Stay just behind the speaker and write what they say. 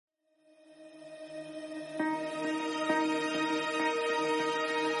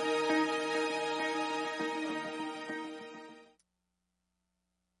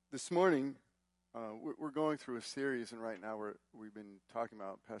This morning, we're going through a series, and right now we've been talking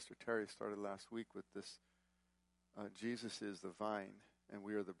about, Pastor Terry started last week with this, Jesus is the vine, and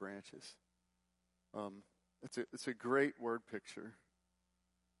we are the branches. It's a great word picture,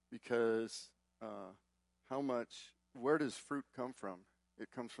 because where does fruit come from? It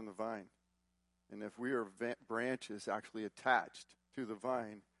comes from the vine. And if we are branches actually attached to the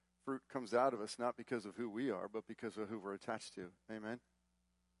vine, fruit comes out of us, not because of who we are, but because of who we're attached to. Amen?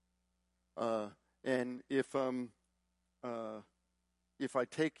 And if I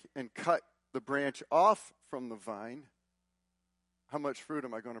take and cut the branch off from the vine, how much fruit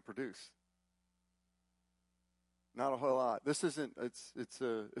am I going to produce? Not a whole lot. This isn't. It's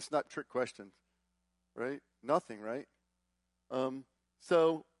not trick questions, right? Nothing, right?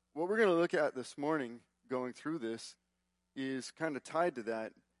 So what we're going to look at this morning, going through this, is kind of tied to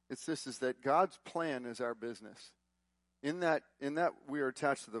that. Is that God's plan is our business. In that we are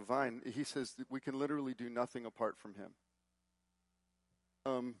attached to the vine, he says that we can literally do nothing apart from him.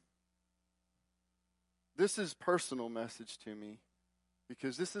 This is personal message to me,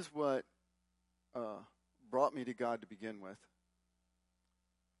 because this is what brought me to God to begin with.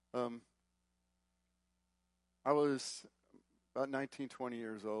 I was about 19, 20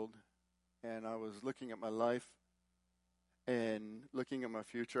 years old, and I was looking at my life and looking at my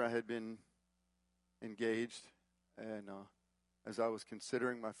future. I had been engaged, and as I was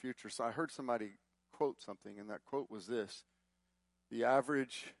considering my future, so I heard somebody quote something, and that quote was this: the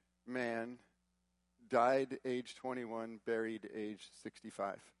average man died age 21, buried age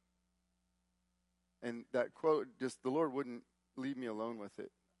 65. And that quote, just the Lord wouldn't leave me alone with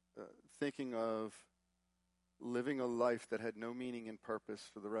it. Thinking of living a life that had no meaning and purpose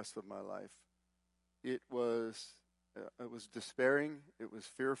for the rest of my life. It was despairing, it was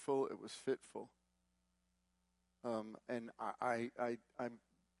fearful, it was fitful. And I'm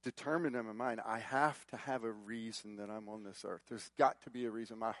determined in my mind, I have to have a reason that I'm on this earth. There's got to be a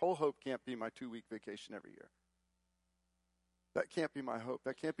reason. My whole hope can't be my 2-week vacation every year. That can't be my hope.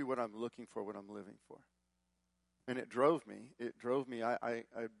 That can't be what I'm looking for, what I'm living for. And it drove me. I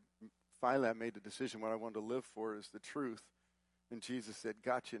finally made the decision what I wanted to live for is the truth. And Jesus said,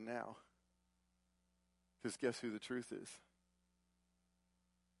 got you now. Because guess who the truth is?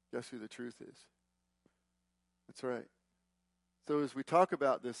 Guess who the truth is? That's right. So as we talk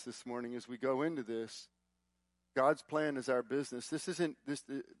about this morning, as we go into this, God's plan is our business. This isn't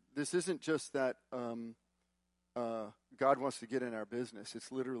just that God wants to get in our business. It's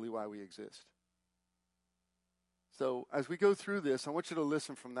literally why we exist. So as we go through this, I want you to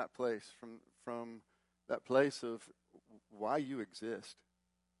listen from that place, from that place of why you exist.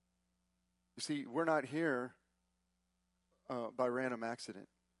 You see, we're not here by random accident.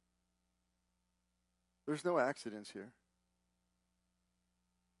 There's no accidents here.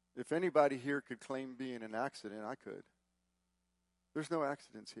 If anybody here could claim being an accident, I could. There's no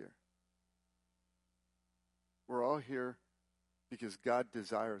accidents here. We're all here because God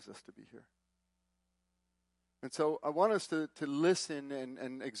desires us to be here. And so I want us to listen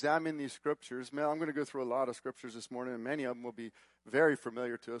and examine these scriptures. Man, I'm going to go through a lot of scriptures this morning, and many of them will be very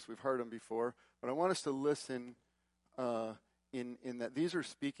familiar to us. We've heard them before. But I want us to listen in that these are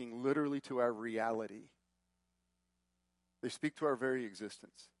speaking literally to our reality. They speak to our very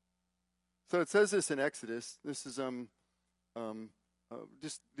existence. So it says this in Exodus. This is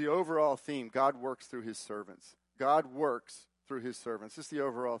just the overall theme. God works through his servants. God works through his servants. This is the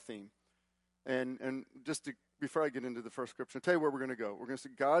overall theme. And just before I get into the first scripture, I'll tell you where we're going to go. We're going to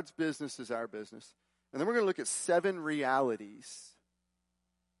say God's business is our business. And then we're going to look at 7 realities.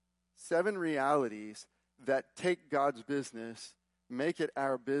 7 realities that take God's business, make it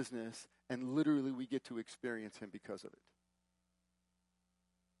our business, and literally we get to experience him because of it.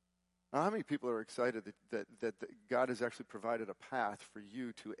 Now, how many people are excited that God has actually provided a path for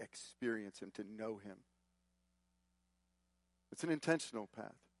you to experience him, to know him? It's an intentional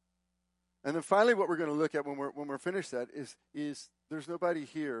path. And then finally what we're going to look at when we're finished that is there's nobody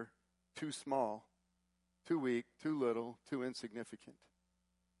here too small, too weak, too little, too insignificant.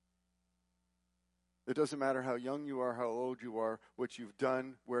 It doesn't matter how young you are, how old you are, what you've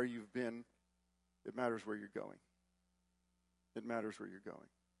done, where you've been. It matters where you're going. It matters where you're going.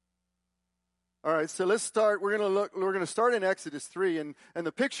 All right, so let's start. We're going to start in Exodus 3, and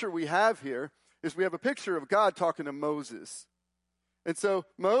the picture we have here is we have a picture of God talking to Moses. And so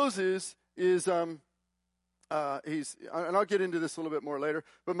Moses is and I'll get into this a little bit more later,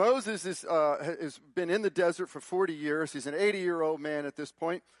 but Moses has been in the desert for 40 years. He's an 80-year-old man at this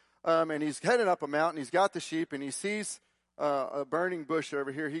point, and he's heading up a mountain. He's got the sheep, and he sees a burning bush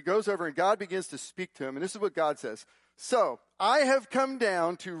over here. He goes over, and God begins to speak to him, and this is what God says. So I have come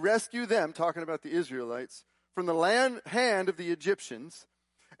down to rescue them, talking about the Israelites, from the hand of the Egyptians,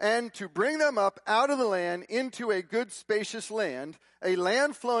 and to bring them up out of the land into a good spacious land, a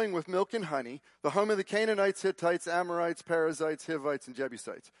land flowing with milk and honey, the home of the Canaanites, Hittites, Amorites, Perizzites, Hivites, and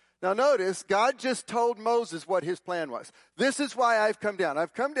Jebusites. Now notice, God just told Moses what his plan was. This is why I've come down.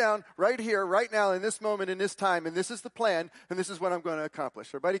 I've come down right here, right now, in this moment, in this time, and this is the plan, and this is what I'm going to accomplish.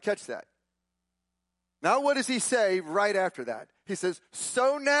 Everybody catch that? Now what does he say right after that? He says,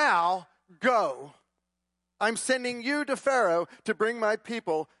 so now, go. I'm sending you to Pharaoh to bring my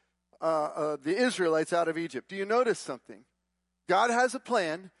people, the Israelites, out of Egypt. Do you notice something? God has a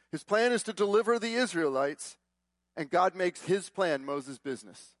plan. His plan is to deliver the Israelites, and God makes his plan Moses'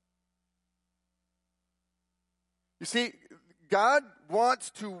 business. You see, God wants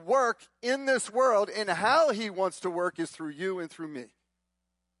to work in this world, and how he wants to work is through you and through me.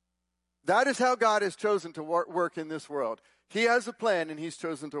 That is how God has chosen to work in this world. He has a plan, and he's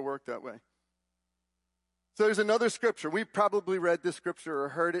chosen to work that way. So there's another scripture. We've probably read this scripture or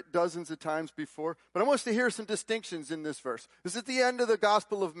heard it dozens of times before, but I want us to hear some distinctions in this verse. This is at the end of the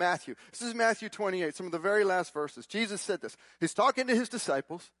Gospel of Matthew. This is Matthew 28, some of the very last verses. Jesus said this. He's talking to his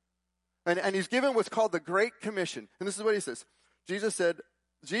disciples, and he's given what's called the Great Commission. And this is what he says.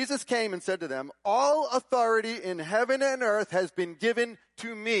 Jesus came and said to them, all authority in heaven and earth has been given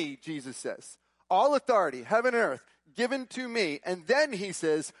to me, Jesus says. All authority, heaven and earth, given to me. And then he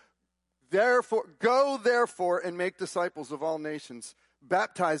says, go therefore and make disciples of all nations,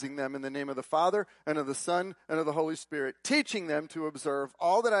 baptizing them in the name of the Father and of the Son and of the Holy Spirit, teaching them to observe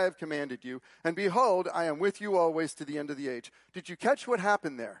all that I have commanded you. And behold, I am with you always to the end of the age. Did you catch what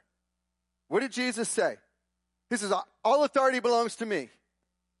happened there? What did Jesus say? He says, all authority belongs to me.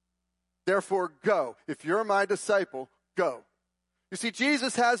 Therefore, go. If you're my disciple, go. You see,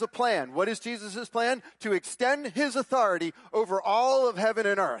 Jesus has a plan. What is Jesus' plan? To extend his authority over all of heaven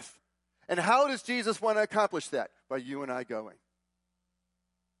and earth. And how does Jesus want to accomplish that? By you and I going.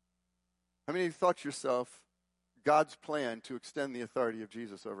 How many of you thought to yourself, God's plan to extend the authority of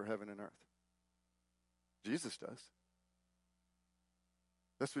Jesus over heaven and earth? Jesus does.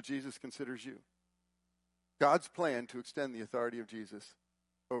 That's what Jesus considers you. God's plan to extend the authority of Jesus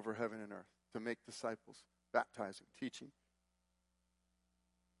over heaven and earth, to make disciples, baptizing, teaching.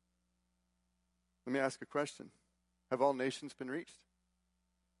 Let me ask a question. Have all nations been reached?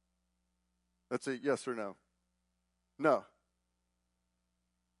 That's a yes or no. No.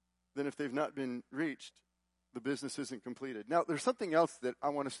 Then if they've not been reached, the business isn't completed. Now, there's something else that I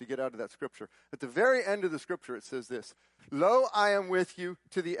want us to get out of that scripture. At the very end of the scripture, it says this, lo, I am with you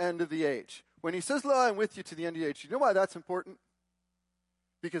to the end of the age. When he says, lo, I am with you to the end of the age, you know why that's important?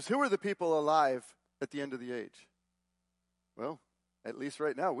 Because who are the people alive at the end of the age? Well, at least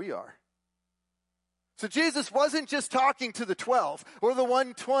right now, we are. So Jesus wasn't just talking to the 12 or the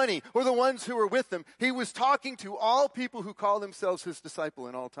 120 or the ones who were with him. He was talking to all people who call themselves his disciple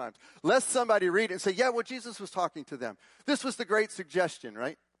in all times. Lest somebody read it and say, yeah, well, Jesus was talking to them. This was the great suggestion,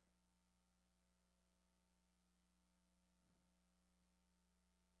 right?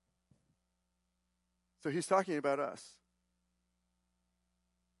 So he's talking about us.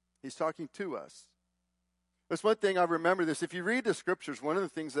 He's talking to us. That's one thing I remember this. If you read the scriptures, one of the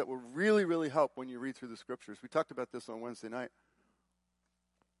things that will really, really help when you read through the scriptures, we talked about this on Wednesday night,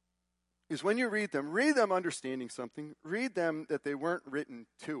 is when you read them understanding something. Read them that they weren't written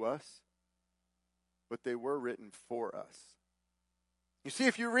to us, but they were written for us. You see,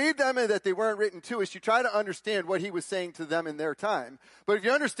 if you read them and that they weren't written to us, you try to understand what he was saying to them in their time. But if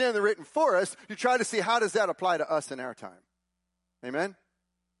you understand they're written for us, you try to see how does that apply to us in our time. Amen?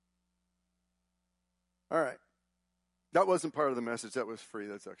 All right. That wasn't part of the message. That was free.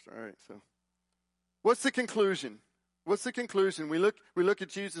 That's extra. All right. So what's the conclusion? What's the conclusion? We look at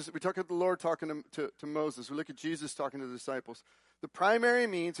Jesus. We talk about the Lord talking to Moses. We look at Jesus talking to the disciples. The primary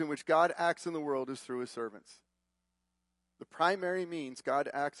means in which God acts in the world is through his servants. The primary means God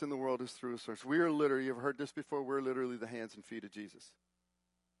acts in the world is through his servants. We are literally, you've heard this before, we're literally the hands and feet of Jesus.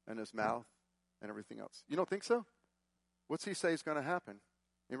 And his mouth and everything else. You don't think so? What's he say is going to happen?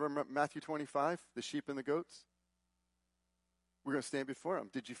 You remember Matthew 25, the sheep and the goats? We're going to stand before him.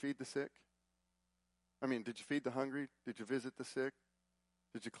 Did you feed the sick? Did you feed the hungry? Did you visit the sick?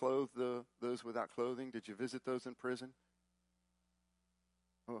 Did you clothe those without clothing? Did you visit those in prison?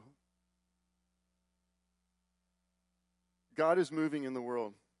 Oh. God is moving in the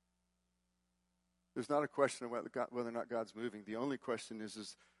world. There's not a question of whether or not God's moving. The only question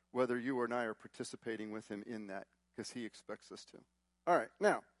is whether you or I are participating with him in that, because he expects us to. All right,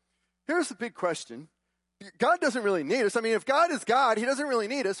 now, here's the big question. God doesn't really need us. I mean, if God is God, he doesn't really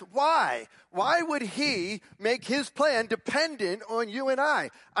need us. Why? Why would he make his plan dependent on you and I?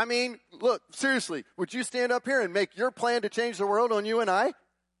 I mean, look, seriously, would you stand up here and make your plan to change the world on you and I?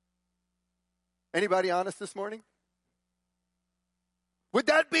 Anybody honest this morning? Would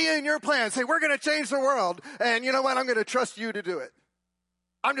that be in your plan? Say, we're going to change the world, and you know what? I'm going to trust you to do it.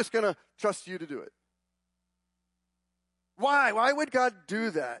 I'm just going to trust you to do it. Why? Why would God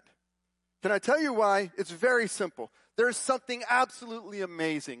do that? Can I tell you why? It's very simple. There's something absolutely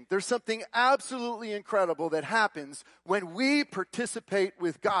amazing. There's something absolutely incredible that happens when we participate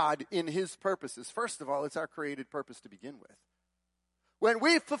with God in his purposes. First of all, it's our created purpose to begin with. When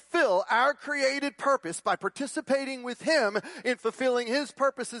we fulfill our created purpose by participating with him in fulfilling his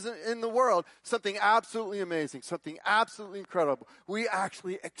purposes in the world, something absolutely amazing, something absolutely incredible. We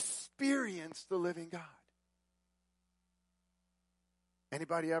actually experience the living God.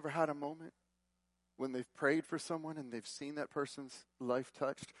 Anybody ever had a moment when they've prayed for someone and they've seen that person's life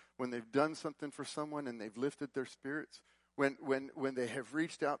touched? When they've done something for someone and they've lifted their spirits? When they have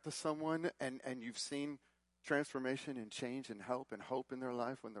reached out to someone and you've seen transformation and change and help and hope in their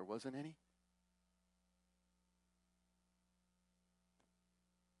life when there wasn't any?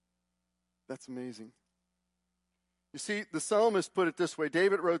 That's amazing. You see, the psalmist put it this way.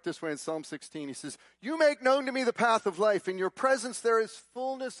 David wrote this way in Psalm 16. He says, you make known to me the path of life. In your presence there is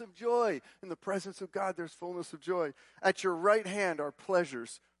fullness of joy. In the presence of God there's fullness of joy. At your right hand are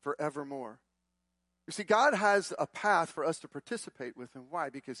pleasures forevermore. You see, God has a path for us to participate with him. Why?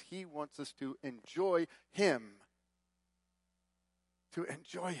 Because he wants us to enjoy him. To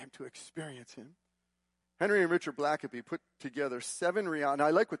enjoy him, to experience him. Henry and Richard Blackaby put together 7 realities. And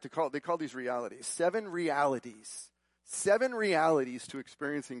I like what they call these realities. 7 realities. 7 realities to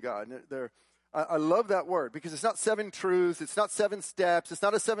experiencing God. And I love that word because it's not 7 truths. It's not 7 steps. It's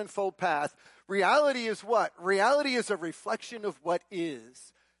not a 7-fold path. Reality is what? Reality is a reflection of what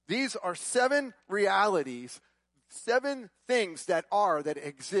is. These are 7 realities, 7 things that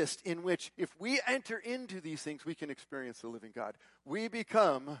exist in which if we enter into these things, we can experience the living God. We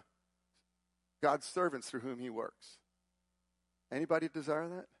become God's servants through whom he works. Anybody desire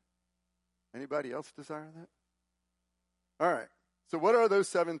that? Anybody else desire that? All right. So what are those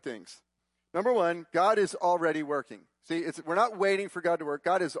 7 things? Number 1, God is already working. See, we're not waiting for God to work.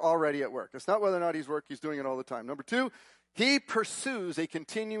 God is already at work. It's not whether or not he's doing it all the time. Number 2, he pursues a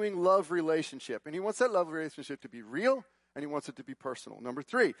continuing love relationship. And he wants that love relationship to be real, and he wants it to be personal. Number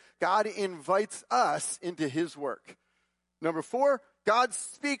 3, God invites us into his work. Number 4, God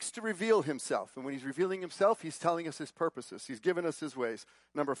speaks to reveal himself. And when he's revealing himself, he's telling us his purposes. He's given us his ways.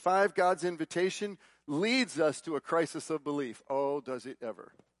 Number 5, God's invitation leads us to a crisis of belief. Oh, does it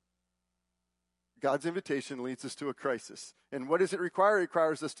ever? God's invitation leads us to a crisis. And what does it require? It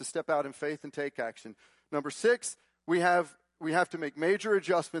requires us to step out in faith and take action. Number 6, we have to make major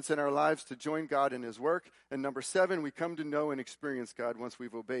adjustments in our lives to join God in his work. And number 7, we come to know and experience God once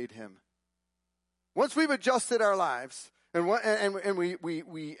we've obeyed him. Once we've adjusted our lives, and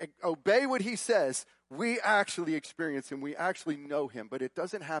we obey what he says, we actually experience him. We actually know him. But it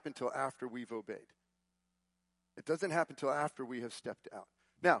doesn't happen until after we've obeyed. It doesn't happen until after we have stepped out.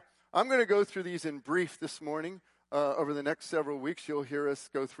 Now, I'm going to go through these in brief this morning. Over the next several weeks, you'll hear us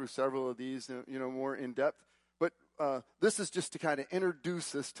go through several of these, more in depth. But this is just to kind of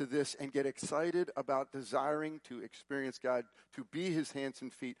introduce us to this and get excited about desiring to experience God, to be his hands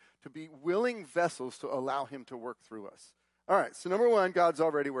and feet, to be willing vessels to allow him to work through us. All right, so number 1, God's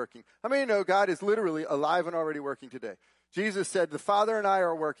already working. How many know God is literally alive and already working today? Jesus said, the Father and I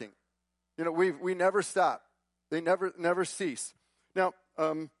are working. We never stop. They never cease. Now,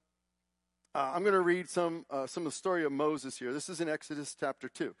 I'm going to read some of the story of Moses here. This is in Exodus chapter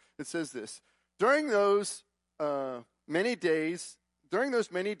 2. It says this: During those many days,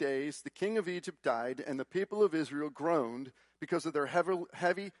 the king of Egypt died, and the people of Israel groaned because of their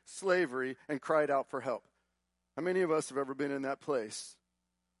heavy slavery and cried out for help. How many of us have ever been in that place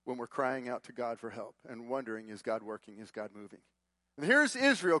when we're crying out to God for help and wondering, is God working? Is God moving? And here's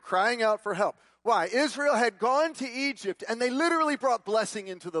Israel crying out for help. Why? Israel had gone to Egypt and they literally brought blessing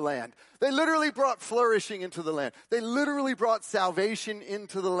into the land. They literally brought flourishing into the land. They literally brought salvation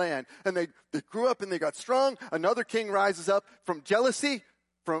into the land. And they grew up and they got strong. Another king rises up from jealousy,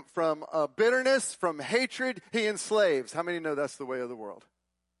 from bitterness, from hatred. He enslaves. How many know that's the way of the world?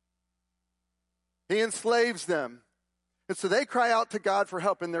 He enslaves them. And so they cry out to God for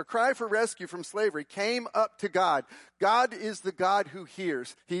help, and their cry for rescue from slavery came up to God. God is the God who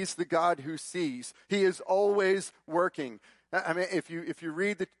hears. He's the God who sees. He is always working. I mean, if you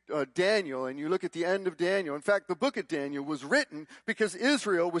read Daniel and you look at the end of Daniel, in fact, the book of Daniel was written because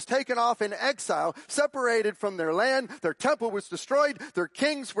Israel was taken off in exile, separated from their land. Their temple was destroyed. Their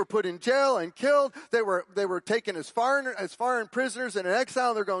kings were put in jail and killed. They were taken as foreign prisoners and in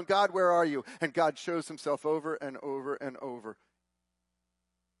exile. They're going, God, where are you? And God shows himself over and over and over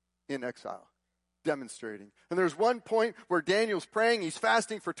in exile, demonstrating. And there's one point where Daniel's praying, he's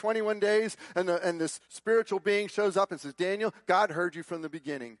fasting for 21 days, and this spiritual being shows up and says, Daniel, God heard you from the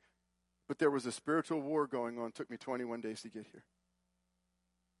beginning, but there was a spiritual war going on. It took me 21 days to get here.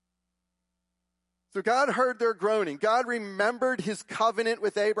 So God heard their groaning. God remembered his covenant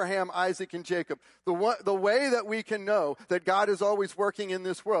with Abraham, Isaac, and Jacob. The way that we can know that God is always working in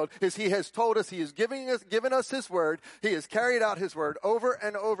this world is he has told us, he has given us his word. He has carried out his word over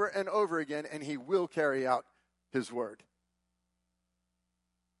and over and over again, and he will carry out his word.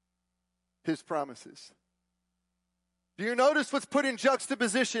 His promises. Do you notice what's put in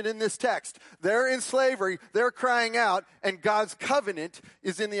juxtaposition in this text? They're in slavery, they're crying out, and God's covenant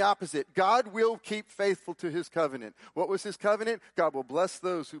is in the opposite. God will keep faithful to his covenant. What was his covenant? God will bless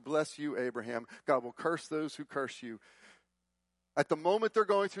those who bless you, Abraham. God will curse those who curse you. At the moment they're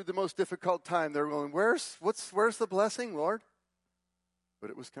going through the most difficult time, they're going, where's the blessing, Lord?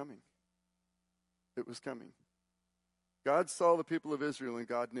 But it was coming. It was coming. God saw the people of Israel and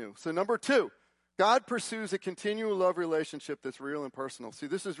God knew. So number 2. God pursues a continual love relationship that's real and personal. See,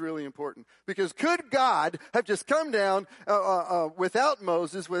 this is really important. Because could God have just come down without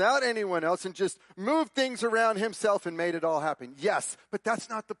Moses, without anyone else, and just moved things around himself and made it all happen? Yes, but that's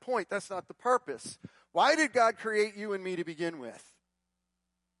not the point. That's not the purpose. Why did God create you and me to begin with?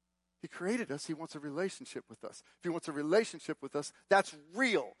 He created us. He wants a relationship with us. If he wants a relationship with us, that's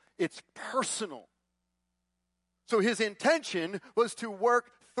real. It's personal. So his intention was to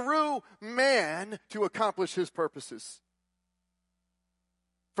work through man to accomplish his purposes.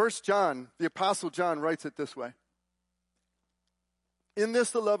 1 John, the Apostle John writes it this way. In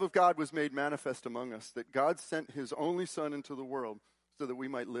this the love of God was made manifest among us, that God sent his only Son into the world so that we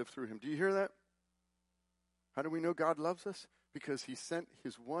might live through him. Do you hear that? How do we know God loves us? Because he sent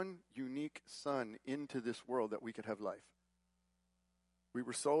his one unique Son into this world that we could have life. We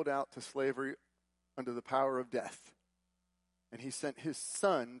were sold out to slavery under the power of death. And he sent his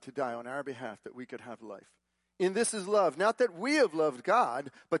Son to die on our behalf that we could have life. In this is love, not that we have loved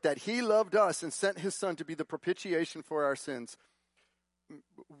God, but that he loved us and sent his Son to be the propitiation for our sins.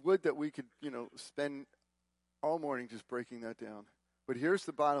 Would that we could, spend all morning just breaking that down. But here's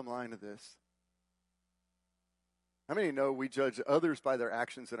the bottom line of this. How many know we judge others by their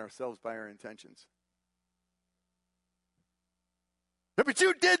actions and ourselves by our intentions? Yeah, but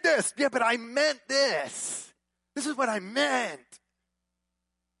you did this. Yeah, but I meant this. This is what I meant.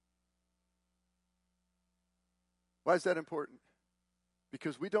 Why is that important?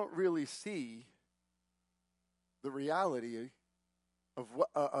 Because we don't really see the reality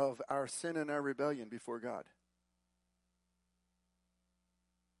of our sin and our rebellion before God.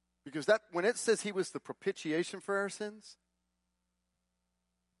 Because when it says he was the propitiation for our sins,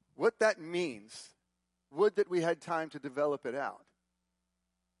 what that means, would that we had time to develop it out,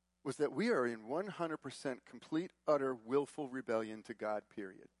 was that we are in 100% complete, utter, willful rebellion to God,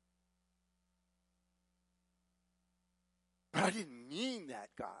 period. But I didn't mean that,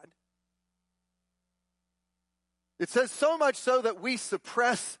 God. It says so much so that we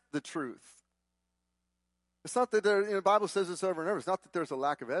suppress the truth. It's not that the Bible says this over and over. It's not that there's a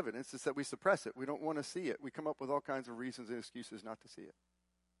lack of evidence. It's that we suppress it. We don't want to see it. We come up with all kinds of reasons and excuses not to see it.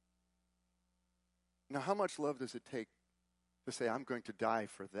 Now, how much love does it take to say, I'm going to die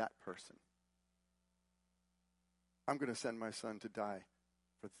for that person? I'm going to send my Son to die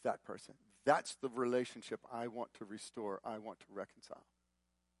for that person. That's the relationship I want to restore. I want to reconcile.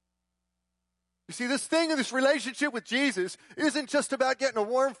 You see, this relationship with Jesus isn't just about getting a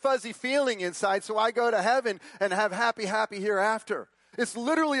warm, fuzzy feeling inside so I go to heaven and have happy hereafter. It's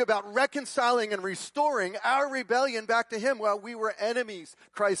literally about reconciling and restoring our rebellion back to him. While we were enemies,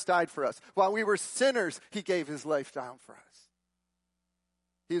 Christ died for us. While we were sinners, he gave his life down for us.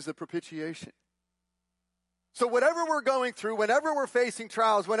 He is the propitiation. So whatever we're going through, whenever we're facing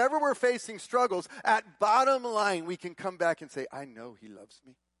trials, whenever we're facing struggles, at bottom line, we can come back and say, I know he loves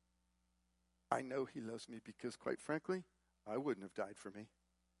me. I know he loves me because, quite frankly, I wouldn't have died for me.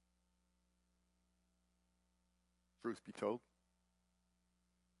 Truth be told,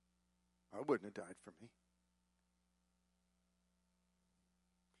 I wouldn't have died for me.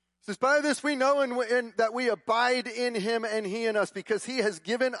 It says, by this we know that we abide in him and he in us, because he has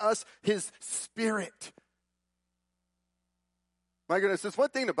given us his Spirit. My goodness, there's one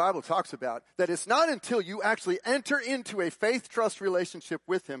thing the Bible talks about, that it's not until you actually enter into a faith-trust relationship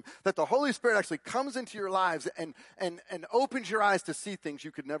with him that the Holy Spirit actually comes into your lives and opens your eyes to see things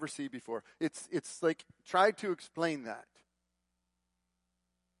you could never see before. It's like, try to explain that.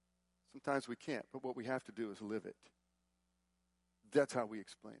 Sometimes we can't, but what we have to do is live it. That's how we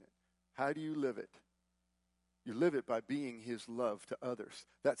explain it. How do you live it? You live it by being his love to others.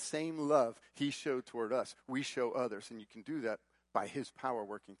 That same love he showed toward us, we show others, and you can do that by his power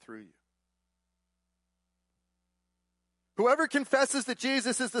working through you. Whoever confesses that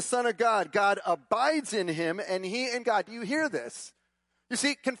Jesus is the Son of God, God abides in him, and he in God. Do you hear this? You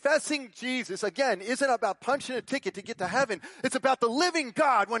see, confessing Jesus, again, isn't about punching a ticket to get to heaven. It's about the living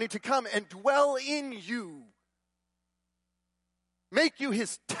God wanting to come and dwell in you. Make you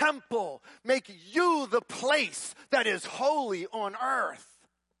his temple. Make you the place that is holy on earth.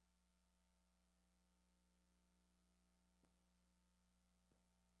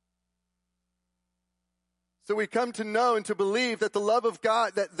 So we come to know and to believe that the love of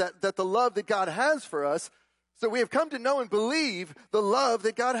God, that the love that God has for us, so we have come to know and believe the love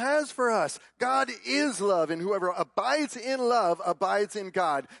that God has for us. God is love, and whoever abides in love abides in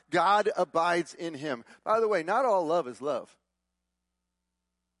God. God abides in him. By the way, not all love is love.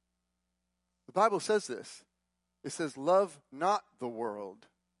 The Bible says this. It says, love not the world,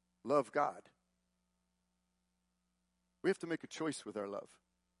 love God. We have to make a choice with our love.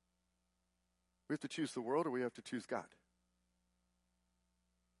 We have to choose the world, or we have to choose God.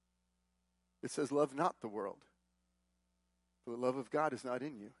 It says, love not the world, for the love of God is not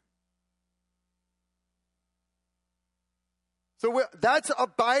in you. So that's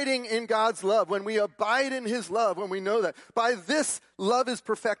abiding in God's love. When we abide in his love, when we know that, by this love is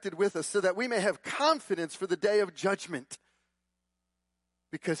perfected with us, so that we may have confidence for the day of judgment.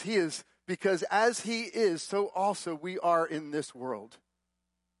 Because as he is, so also we are in this world.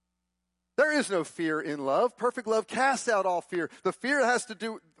 There is no fear in love. Perfect love casts out all fear. Fear has to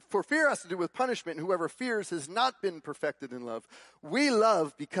do with punishment, and whoever fears has not been perfected in love. We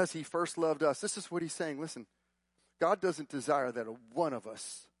love because he first loved us. This is what he's saying. Listen, God doesn't desire that one of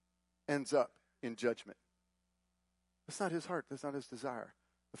us ends up in judgment. That's not his heart. That's not his desire.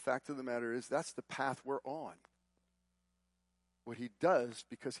 The fact of the matter is that's the path we're on. What he does,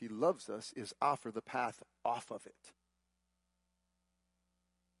 because he loves us, is offer the path off of it.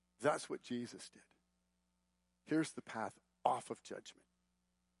 That's what Jesus did. Here's the path off of judgment.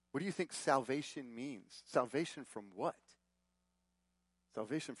 What do you think salvation means? Salvation from what?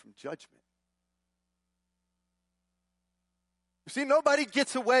 Salvation from judgment. You see, nobody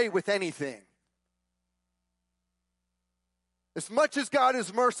gets away with anything. As much as God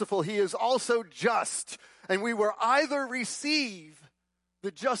is merciful, he is also just. And we will either receive the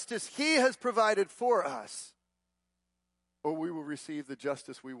justice he has provided for us, or we will receive the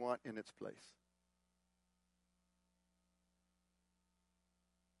justice we want in its place.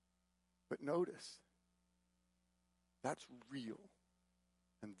 But notice, that's real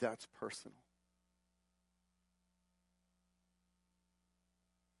and that's personal.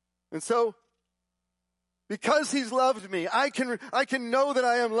 And so, because he's loved me, I can know that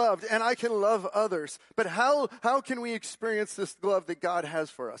I am loved and I can love others. But how can we experience this love that God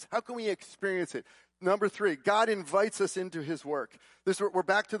has for us? How can we experience it? Number 3, God invites us into his work. We're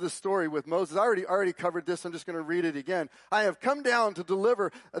back to the story with Moses. I already covered this. I'm just going to read it again. I have come down to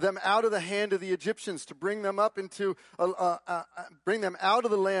deliver them out of the hand of the Egyptians, to bring them up bring them out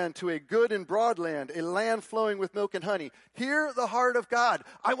of the land to a good and broad land, a land flowing with milk and honey. Hear the heart of God.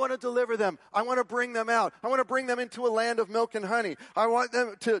 I want to deliver them. I want to bring them out. I want to bring them into a land of milk and honey. I want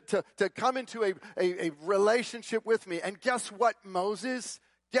them to come into a relationship with me. And guess what, Moses?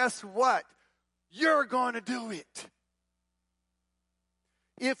 Guess what? You're going to do it.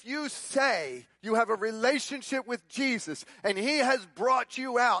 If you say you have a relationship with Jesus and he has brought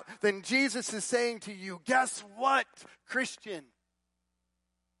you out, then Jesus is saying to you, guess what, Christian?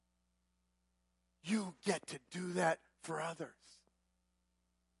 You get to do that for others.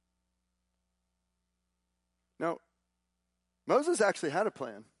 Now, Moses actually had a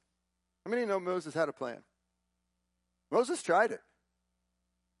plan. How many know Moses had a plan? Moses tried it.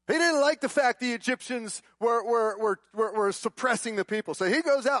 He didn't like the fact the Egyptians were suppressing the people. So he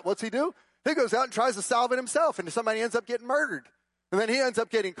goes out. What's he do? He goes out and tries to solve it himself. And somebody ends up getting murdered. And then he ends up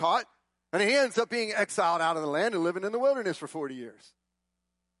getting caught. And he ends up being exiled out of the land and living in the wilderness for 40 years.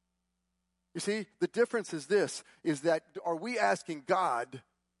 You see, the difference is this, is that are we asking God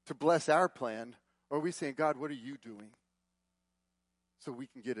to bless our plan, or are we saying, God, what are you doing? So we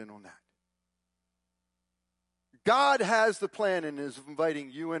can get in on that. God has the plan and is inviting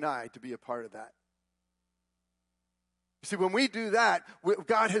you and I to be a part of that. You see, when we do that,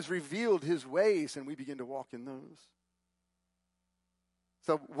 God has revealed his ways, and we begin to walk in those.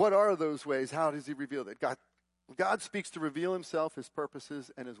 So what are those ways? How does he reveal that? God speaks to reveal himself, his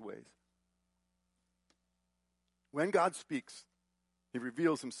purposes, and his ways. When God speaks, he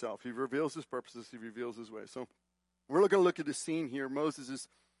reveals himself. He reveals his purposes. He reveals his ways. So we're going to look at the scene here. Moses is,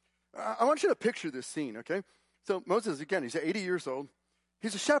 I want you to picture this scene, okay? So Moses, again, he's 80 years old.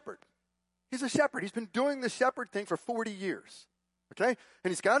 He's a shepherd. He's a shepherd. He's been doing the shepherd thing for 40 years, okay?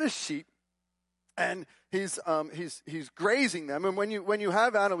 And he's got his sheep, and he's grazing them. And when you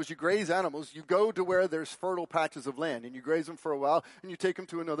have animals, you graze animals, you go to where there's fertile patches of land, and you graze them for a while, and you take them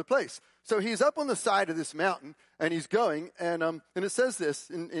to another place. So he's up on the side of this mountain, and he's going, and it says this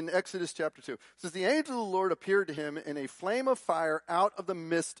in Exodus chapter 2. It says, the angel of the Lord appeared to him in a flame of fire out of the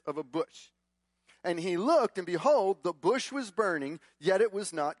midst of a bush. And he looked, and behold, the bush was burning, yet it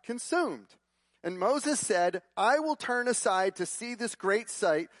was not consumed. And Moses said, I will turn aside to see this great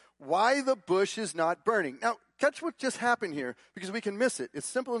sight, why the bush is not burning. Now, catch what just happened here, because we can miss it. It's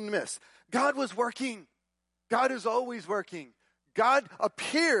simple to miss. God was working. God is always working. God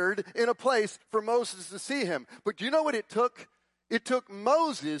appeared in a place for Moses to see him. But do you know what it took? It took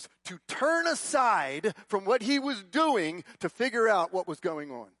Moses to turn aside from what he was doing to figure out what was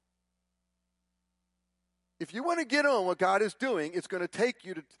going on. If you want to get on what God is doing, it's going to take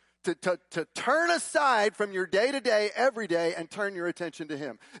you to turn aside from your day-to-day, every day, and turn your attention to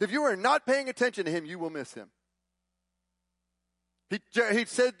him. If you are not paying attention to him, you will miss him. He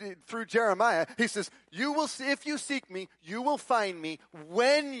said through Jeremiah, he says, "You will see, if you seek me, you will find me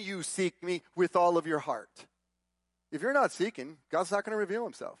when you seek me with all of your heart." If you're not seeking, God's not going to reveal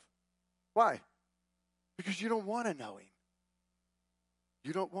himself. Why? Because you don't want to know him.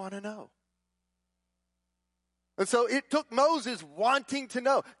 You don't want to know. And so it took Moses wanting to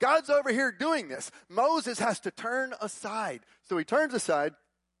know. God's over here doing this. Moses has to turn aside. So he turns aside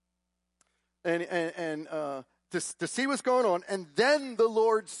and to see what's going on. And then the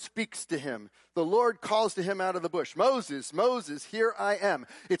Lord speaks to him. The Lord calls to him out of the bush, Moses, Moses, here I am.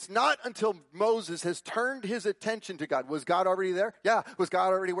 It's not until Moses has turned his attention to God. Was God already there? Yeah. Was God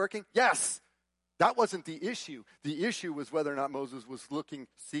already working? Yes. That wasn't the issue. The issue was whether or not Moses was looking,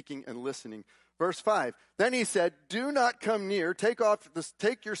 seeking, and listening. Verse 5, then he said, do not come near. Take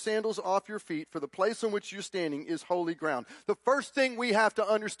your sandals off your feet, for the place on which you're standing is holy ground. The first thing we have to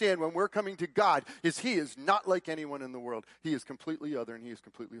understand when we're coming to God is he is not like anyone in the world. He is completely other, and he is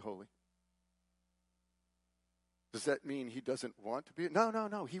completely holy. Does that mean he doesn't want to be?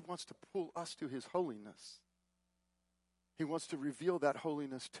 No. He wants to pull us to his holiness. He wants to reveal that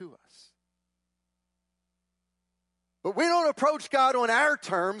holiness to us. But we don't approach God on our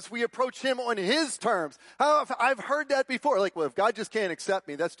terms. We approach him on his terms. I've heard that before. Like, well, if God just can't accept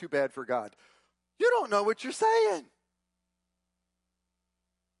me, that's too bad for God. You don't know what you're saying.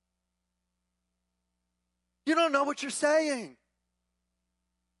 You don't know what you're saying.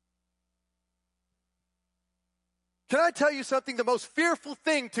 Can I tell you something? The most fearful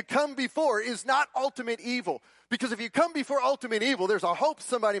thing to come before is not ultimate evil. Because if you come before ultimate evil, there's a hope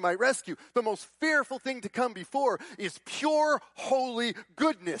somebody might rescue. The most fearful thing to come before is pure, holy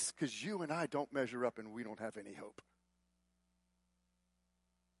goodness. Because you and I don't measure up and we don't have any hope.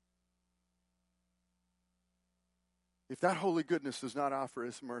 If that holy goodness does not offer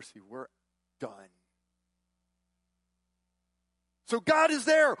us mercy, we're done. So God is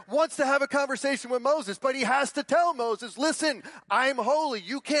there, wants to have a conversation with Moses, but he has to tell Moses, listen, I'm holy.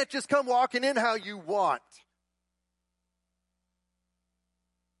 You can't just come walking in how you want.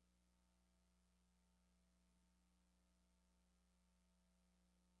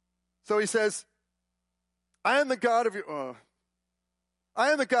 So he says, I am the God of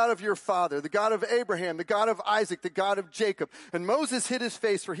your father, the God of Abraham, the God of Isaac, the God of Jacob. And Moses hid his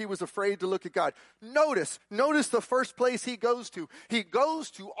face, for he was afraid to look at God. Notice the first place he goes to. He goes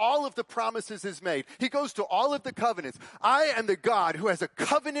to all of the promises he's made. He goes to all of the covenants. I am the God who has a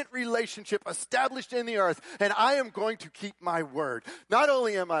covenant relationship established in the earth, and I am going to keep my word. Not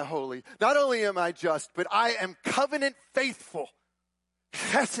only am I holy, not only am I just, but I am covenant faithful.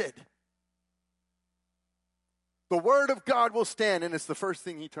 Chesed. The word of God will stand, and it's the first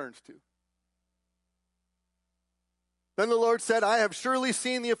thing he turns to. Then the Lord said, I have surely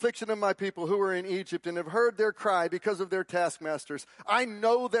seen the affliction of my people who are in Egypt and have heard their cry because of their taskmasters. I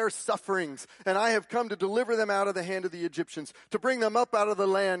know their sufferings, and I have come to deliver them out of the hand of the Egyptians, to bring them up out of the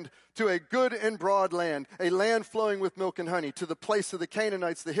land to a good and broad land, a land flowing with milk and honey, to the place of the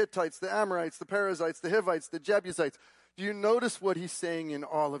Canaanites, the Hittites, the Amorites, the Perizzites, the Hivites, the Jebusites. Do you notice what he's saying in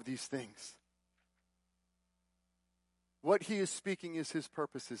all of these things? What he is speaking is his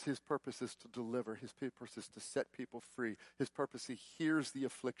purposes. His purpose is to deliver. His purpose is to set people free. His purpose, he hears the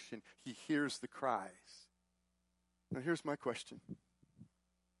affliction. He hears the cries. Now here's my question.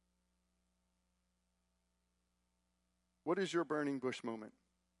 What is your burning bush moment?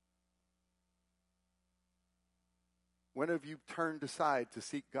 When have you turned aside to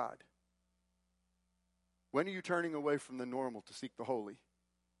seek God? When are you turning away from the normal to seek the holy?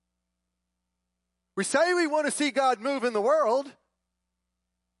 We say we want to see God move in the world.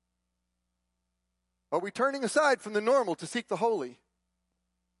 Are we turning aside from the normal to seek the holy?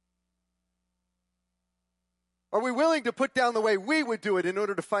 Are we willing to put down the way we would do it in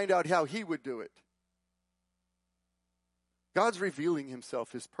order to find out how he would do it? God's revealing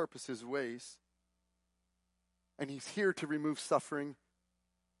himself, his purpose, his ways. And he's here to remove suffering.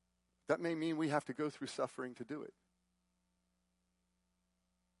 That may mean we have to go through suffering to do it.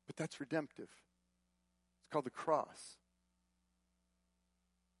 But that's redemptive. It's called the cross.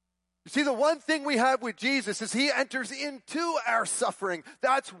 You see, the one thing we have with Jesus is he enters into our suffering.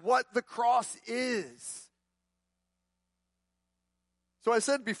 That's what the cross is. So I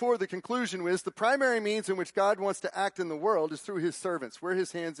said before, the conclusion was the primary means in which God wants to act in the world is through his servants. We're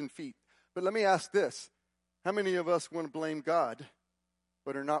his hands and feet. But let me ask this. How many of us want to blame God,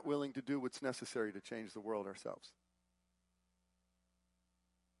 but are not willing to do what's necessary to change the world ourselves?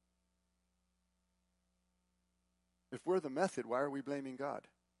 If we're the method, why are we blaming God?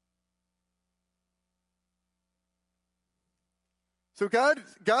 So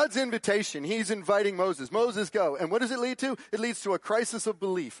God's invitation, he's inviting Moses. Moses, go. And what does it lead to? It leads to a crisis of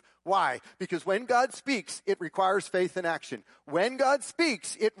belief. Why? Because when God speaks, it requires faith and action. When God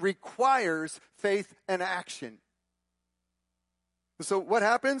speaks, it requires faith and action. So what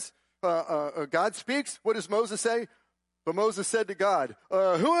happens? God speaks. What does Moses say? But Moses said to God,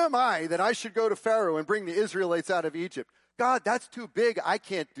 who am I that I should go to Pharaoh and bring the Israelites out of Egypt? God, that's too big. I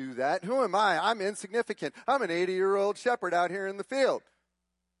can't do that. Who am I? I'm insignificant. I'm an 80-year-old shepherd out here in the field.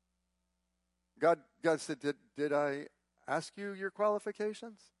 God said, did I ask you your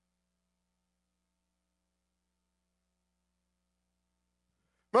qualifications?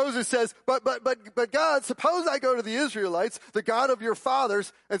 Moses says, but God, suppose I go to the Israelites, the God of your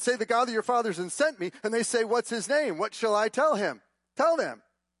fathers, and say the God of your fathers and sent me, and they say, what's his name? What shall I tell him? Tell them.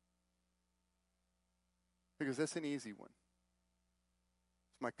 Because that's an easy one.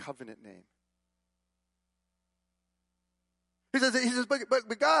 It's my covenant name. He says,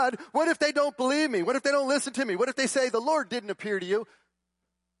 but God, what if they don't believe me? What if they don't listen to me? What if they say the Lord didn't appear to you?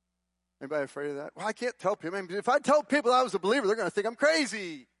 Anybody afraid of that? Well, I can't tell people. I mean, if I tell people I was a believer, they're going to think I'm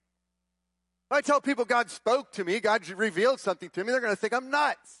crazy. If I tell people God spoke to me, God revealed something to me, they're going to think I'm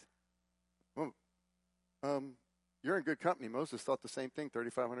nuts. Well, you're in good company. Moses thought the same thing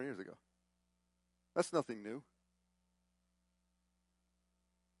 3,500 years ago. That's nothing new.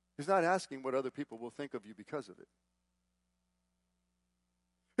 He's not asking what other people will think of you because of it.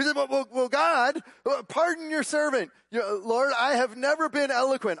 He said, well, God, pardon your servant. Lord, I have never been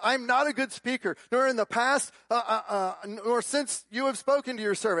eloquent. I'm not a good speaker, nor in the past, nor since you have spoken to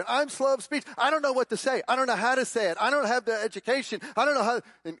your servant. I'm slow of speech. I don't know what to say. I don't know how to say it. I don't have the education. I don't know how.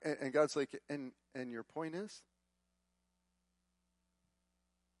 And God's like, and your point is?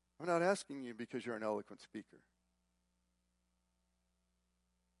 I'm not asking you because you're an eloquent speaker.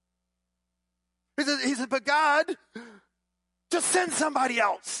 He said, but God, just send somebody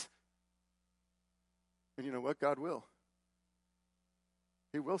else. And you know what? God will.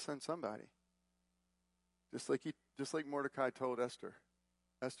 He will send somebody. Just like Mordecai told Esther.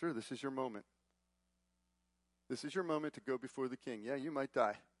 Esther, this is your moment. This is your moment to go before the king. Yeah, you might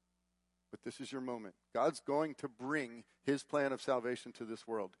die. But this is your moment. God's going to bring his plan of salvation to this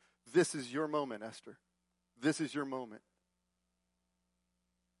world. This is your moment, Esther. This is your moment.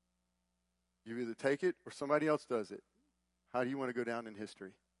 You either take it or somebody else does it. How do you want to go down in history?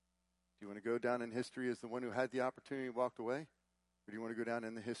 Do you want to go down in history as the one who had the opportunity and walked away? Or do you want to go down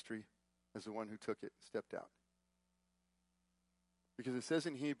in the history as the one who took it and stepped out? Because it says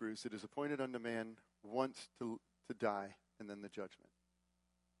in Hebrews, it is appointed unto man once to die and then the judgment.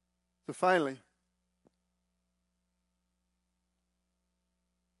 So finally,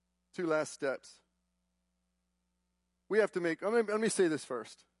 two last steps. We have to make, let me say this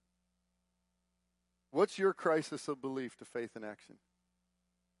first. What's your crisis of belief to faith and action?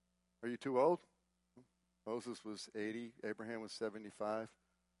 Are you too old? Moses was 80. Abraham was 75.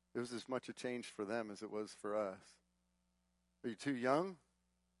 It was as much a change for them as it was for us. Are you too young?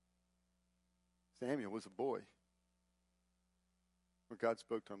 Samuel was a boy. When God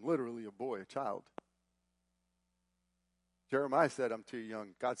spoke to him, literally a boy, a child. Jeremiah said, I'm too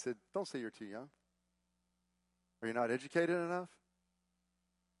young. God said, don't say you're too young. Are you not educated enough?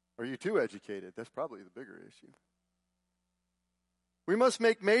 Are you too educated? That's probably the bigger issue. We must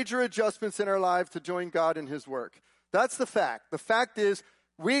make major adjustments in our lives to join God in his work. That's the fact. The fact is,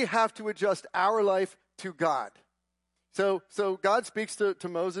 we have to adjust our life to God. So God speaks to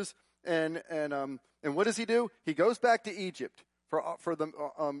Moses, and what does he do? He goes back to Egypt.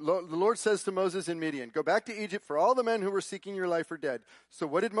 The Lord says to Moses in Midian, go back to Egypt, for all the men who were seeking your life are dead. So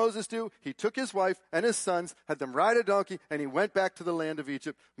what did Moses do? He took his wife and his sons, had them ride a donkey, and he went back to the land of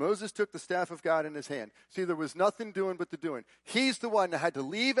Egypt. Moses took the staff of God in his hand. See, there was nothing doing but the doing. He's the one that had to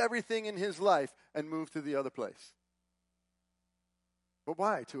leave everything in his life and move to the other place. But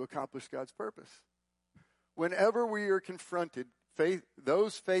why? To accomplish God's purpose. Whenever we are confronted,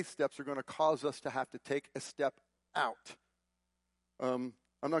 those faith steps are going to cause us to have to take a step out. I'm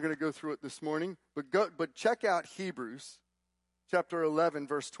not going to go through it this morning, but check out Hebrews chapter 11,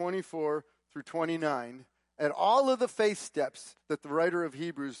 verse 24 through 29, and all of the faith steps that the writer of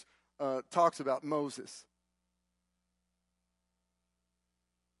Hebrews talks about Moses.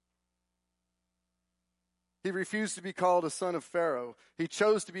 He refused to be called a son of Pharaoh. He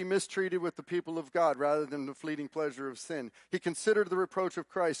chose to be mistreated with the people of God rather than the fleeting pleasure of sin. He considered the reproach of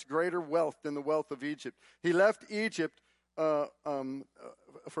Christ greater wealth than the wealth of Egypt. He left Egypt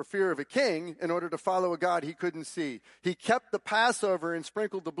for fear of a king in order to follow a God he couldn't see. He kept the Passover and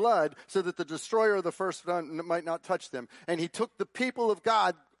sprinkled the blood so that the destroyer of the firstborn might not touch them. And he took the people of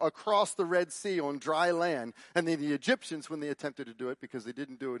God across the Red Sea on dry land. And then the Egyptians, when they attempted to do it because they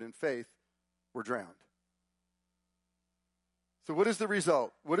didn't do it in faith, were drowned. So what is the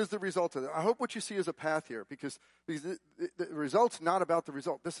result? What is the result of that? I hope what you see is a path here, because the result's not about the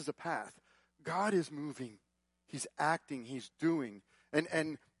result. This is a path. God is moving. He's acting. He's doing.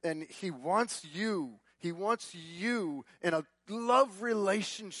 And he wants you. He wants you in a love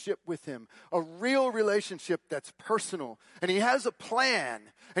relationship with him, a real relationship that's personal. And he has a plan.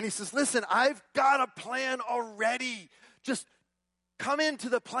 And he says, listen, I've got a plan already. Just come into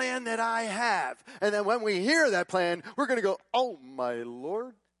the plan that I have. And then when we hear that plan, we're going to go, oh, my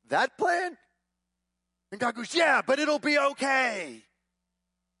Lord, that plan? And God goes, yeah, but it'll be okay.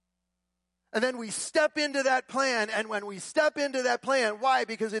 And then we step into that plan. And when we step into that plan, why?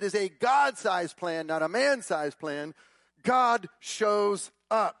 Because it is a God-sized plan, not a man-sized plan. God shows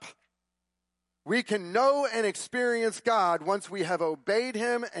up. We can know and experience God once we have obeyed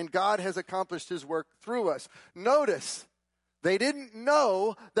him and God has accomplished his work through us. Notice, they didn't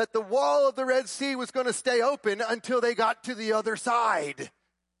know that the wall of the Red Sea was going to stay open until they got to the other side.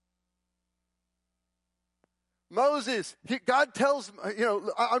 Moses, God tells,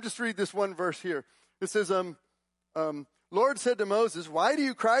 I'll just read this one verse here. It says, Lord said to Moses, why do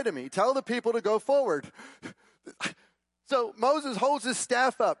you cry to me? Tell the people to go forward. So Moses holds his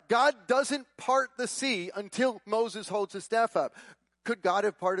staff up. God doesn't part the sea until Moses holds his staff up. Could God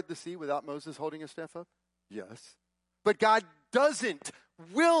have parted the sea without Moses holding his staff up? Yes. But God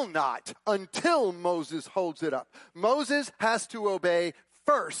will not until Moses holds it up. Moses has to obey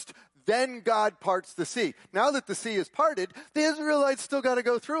first. Then God parts the sea. Now that the sea is parted, the Israelites still got to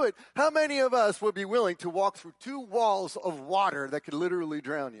go through it. How many of us would be willing to walk through two walls of water that could literally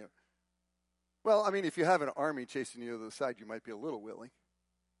drown you? Well, I mean, if you have an army chasing you to the side, you might be a little willing.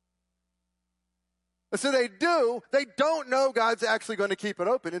 So they don't know God's actually going to keep it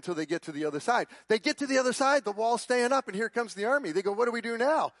open until they get to the other side. They get to the other side, the wall's staying up, and here comes the army. They go, what do we do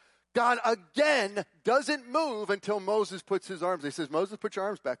now? God again doesn't move until Moses puts his arms. He says, Moses, put your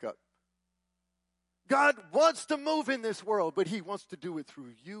arms back up. God wants to move in this world, but he wants to do it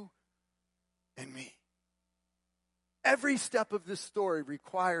through you and me. Every step of this story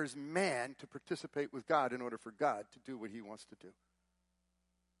requires man to participate with God in order for God to do what he wants to do.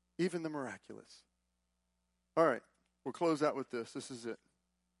 Even the miraculous. All right, we'll close out with this. This is it.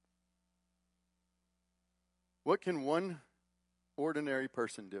 What can one ordinary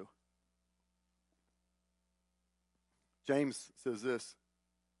person do? James says this.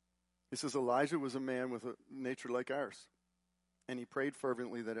 He says, Elijah was a man with a nature like ours. And he prayed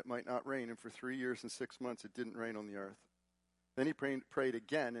fervently that it might not rain. And for 3 years and 6 months, it didn't rain on the earth. Then he prayed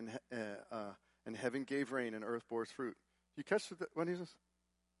again, and heaven gave rain, and earth bore its fruit. You catch what he says?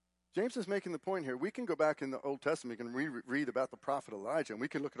 James is making the point here. We can go back in the Old Testament and read about the prophet Elijah, and we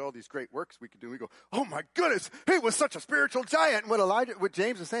can look at all these great works we could do. We go, oh my goodness, he was such a spiritual giant. And what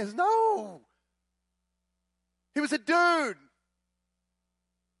James is saying is, no. He was a dude.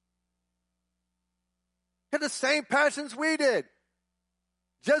 He had the same passions we did.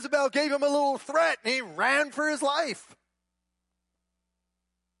 Jezebel gave him a little threat, and he ran for his life.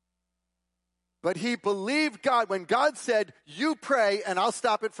 But he believed God. When God said, you pray and I'll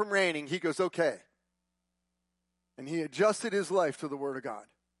stop it from raining, he goes, okay. And he adjusted his life to the Word of God.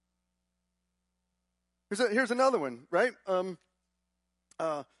 Here's another one, right?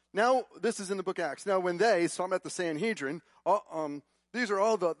 Now, this is in the book of Acts. Now, when so I'm at the Sanhedrin, these are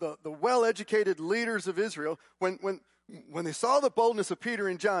all the well-educated leaders of Israel. When they saw the boldness of Peter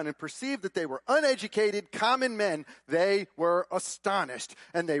and John and perceived that they were uneducated, common men, they were astonished.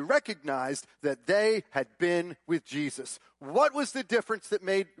 And they recognized that they had been with Jesus. What was the difference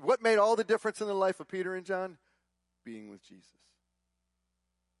what made all the difference in the life of Peter and John? Being with Jesus.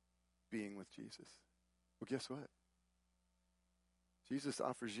 Being with Jesus. Well, guess what? Jesus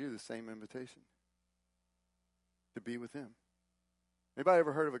offers you the same invitation. To be with him. Anybody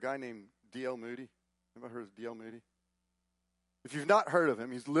ever heard of a guy named D.L. Moody? Anybody heard of D.L. Moody? If you've not heard of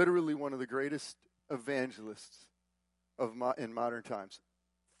him, he's literally one of the greatest evangelists in modern times.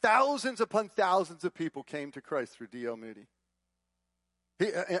 Thousands upon thousands of people came to Christ through D.L. Moody.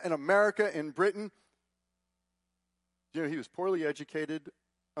 In America, in Britain, he was poorly educated,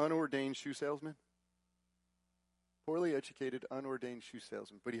 unordained shoe salesman. Poorly educated, unordained shoe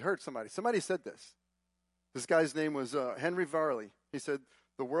salesman. But he heard somebody. Somebody said this. This guy's name was Henry Varley. He said,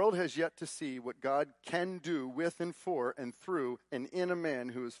 the world has yet to see what God can do with and for and through and in a man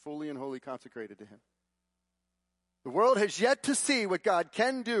who is fully and wholly consecrated to him. The world has yet to see what God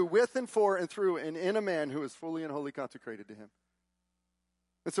can do with and for and through and in a man who is fully and wholly consecrated to him.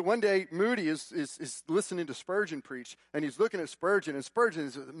 And so one day, Moody is listening to Spurgeon preach, and he's looking at Spurgeon, and Spurgeon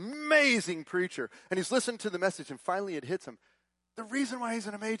is an amazing preacher. And he's listening to the message, and finally it hits him. The reason why he's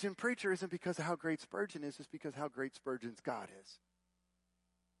an amazing preacher isn't because of how great Spurgeon is, it's because of how great Spurgeon's God is.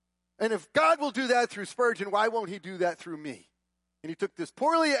 And if God will do that through Spurgeon, why won't he do that through me? And he took this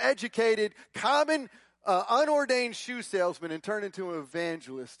poorly educated, common, unordained shoe salesman and turned into an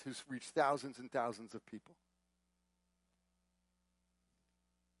evangelist who's reached thousands and thousands of people.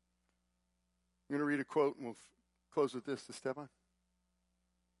 I'm going to read a quote, and we'll close with this, Esteban.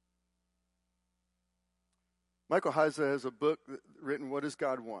 Michael Heiser has a book written, What Does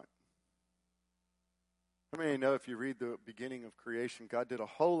God Want? How many know if you read the beginning of creation, God did a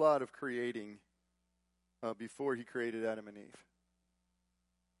whole lot of creating before he created Adam and Eve.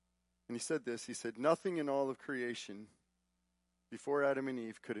 And he said this, he said, nothing in all of creation before Adam and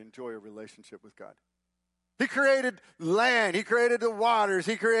Eve could enjoy a relationship with God. He created land. He created the waters.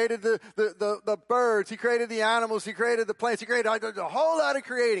 He created the birds. He created the animals. He created the plants. He created a whole lot of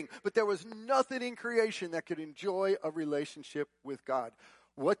creating. But there was nothing in creation that could enjoy a relationship with God.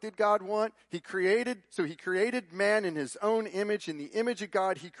 What did God want? He created man in his own image. In the image of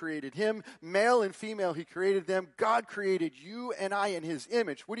God, he created him. Male and female, he created them. God created you and I in his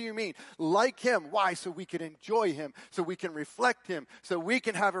image. What do you mean? Like him. Why? So we can enjoy him. So we can reflect him. So we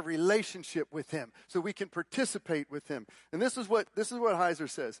can have a relationship with him. So we can participate with him. And this is what Heiser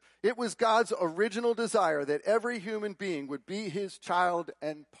says. It was God's original desire that every human being would be his child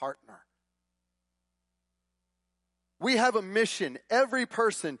and partner. We have a mission. Every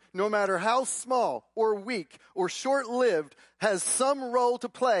person, no matter how small or weak or short-lived, has some role to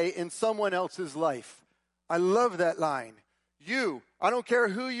play in someone else's life. I love that line. You, I don't care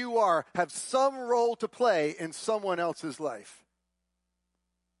who you are, have some role to play in someone else's life.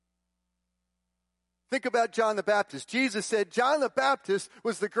 Think about John the Baptist. Jesus said John the Baptist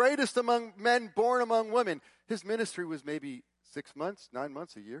was the greatest among men born among women. His ministry was maybe 6 months, 9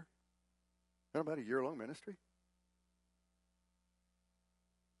 months, a year. Not about a year-long ministry.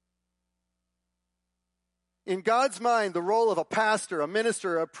 In God's mind, the role of a pastor, a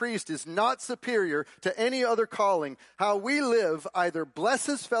minister, a priest is not superior to any other calling. How we live either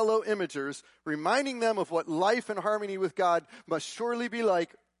blesses fellow imagers, reminding them of what life in harmony with God must surely be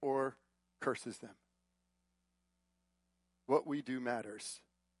like, or curses them. What we do matters.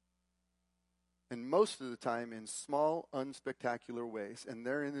 And most of the time in small, unspectacular ways. And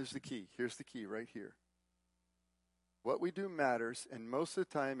therein is the key. Here's the key right here. What we do matters, and most of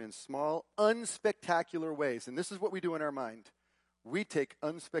the time in small, unspectacular ways. And this is what we do in our mind. We take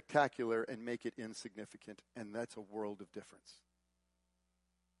unspectacular and make it insignificant, and that's a world of difference.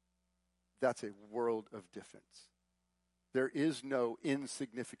 That's a world of difference. There is no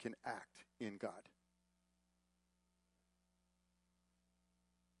insignificant act in God.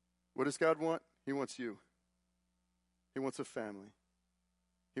 What does God want? He wants you. He wants a family.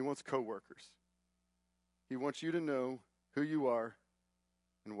 He wants coworkers. He wants you to know who you are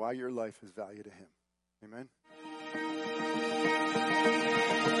and why your life has value to him. Amen?